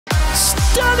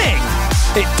Stunning!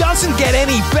 It doesn't get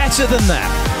any better than that.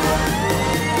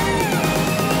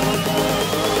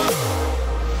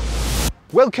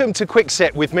 Welcome to Quick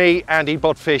Set with me, Andy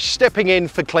Bodfish, stepping in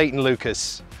for Clayton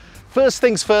Lucas. First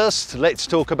things first, let's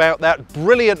talk about that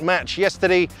brilliant match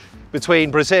yesterday between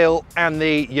Brazil and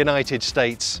the United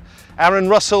States. Aaron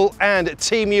Russell and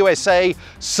Team USA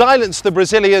silenced the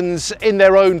Brazilians in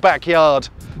their own backyard.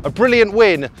 A brilliant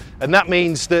win, and that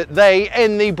means that they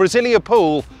end the Brasilia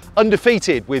pool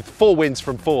undefeated with 4 wins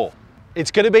from 4. It's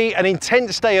going to be an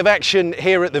intense day of action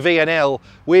here at the VNL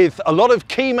with a lot of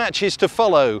key matches to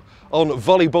follow on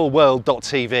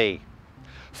volleyballworld.tv.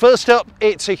 First up,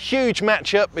 it's a huge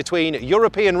matchup between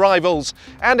European rivals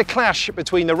and a clash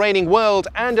between the reigning world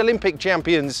and Olympic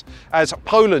champions as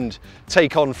Poland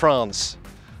take on France.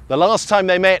 The last time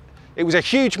they met, it was a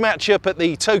huge matchup at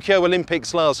the Tokyo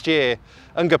Olympics last year.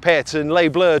 Ungapet and Les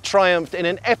Bleus triumphed in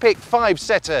an epic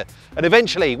 5-setter and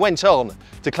eventually went on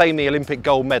to claim the Olympic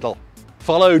gold medal.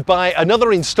 Followed by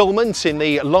another instalment in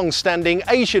the long-standing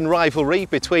Asian rivalry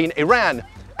between Iran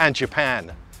and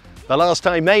Japan. The last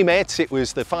time they met, it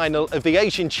was the final of the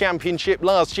Asian Championship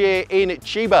last year in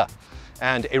Chiba.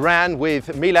 And Iran, with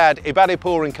Milad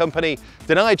Ibadipur and company,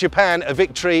 denied Japan a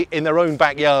victory in their own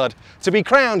backyard to be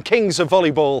crowned kings of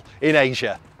volleyball in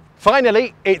Asia.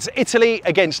 Finally, it's Italy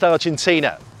against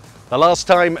Argentina. The last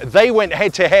time they went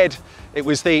head-to-head, it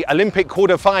was the Olympic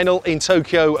quarter-final in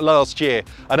Tokyo last year,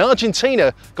 and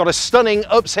Argentina got a stunning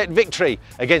upset victory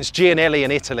against Gianelli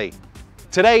and Italy.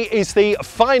 Today is the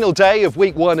final day of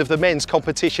week 1 of the men's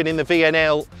competition in the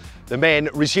VNL. The men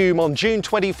resume on June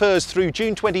 21st through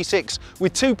June 26th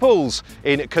with 2 pools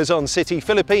in Quezon City,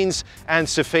 Philippines and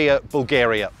Sofia,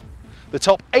 Bulgaria. The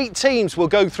top 8 teams will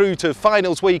go through to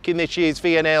finals week in this year's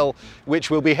VNL, which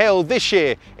will be held this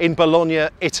year in Bologna,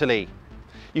 Italy.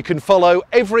 You can follow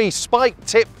every spike,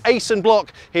 tip, ace and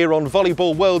block here on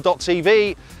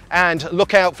volleyballworld.tv and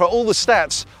look out for all the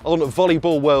stats on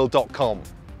volleyballworld.com.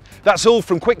 That's all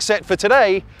from Quick Set for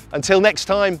today. Until next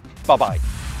time, bye-bye.